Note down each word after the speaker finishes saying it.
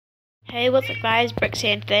Hey, what's up guys, Bricks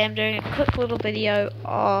here, and today I'm doing a quick little video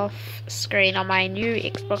off screen on my new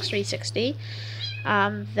Xbox 360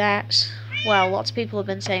 that, well, lots of people have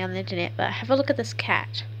been saying on the internet, but have a look at this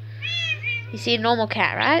cat. You see a normal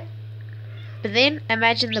cat, right? But then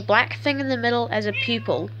imagine the black thing in the middle as a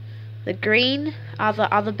pupil, the green are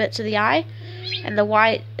the other bits of the eye, and the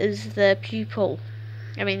white is the pupil.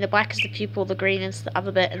 I mean, the black is the pupil, the green is the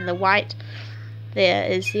other bit, and the white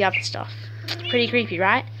there is the other stuff. Pretty creepy,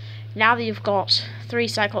 right? Now that you've got 3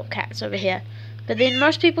 Cyclops cats over here, but then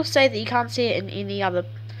most people say that you can't see it in any other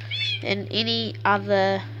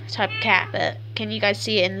type of cat. But can you guys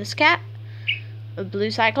see it in this cat, a blue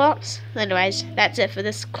Cyclops? Anyways, that's it for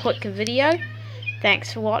this quick video.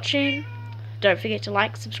 Thanks for watching. Don't forget to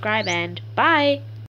like, subscribe, and bye.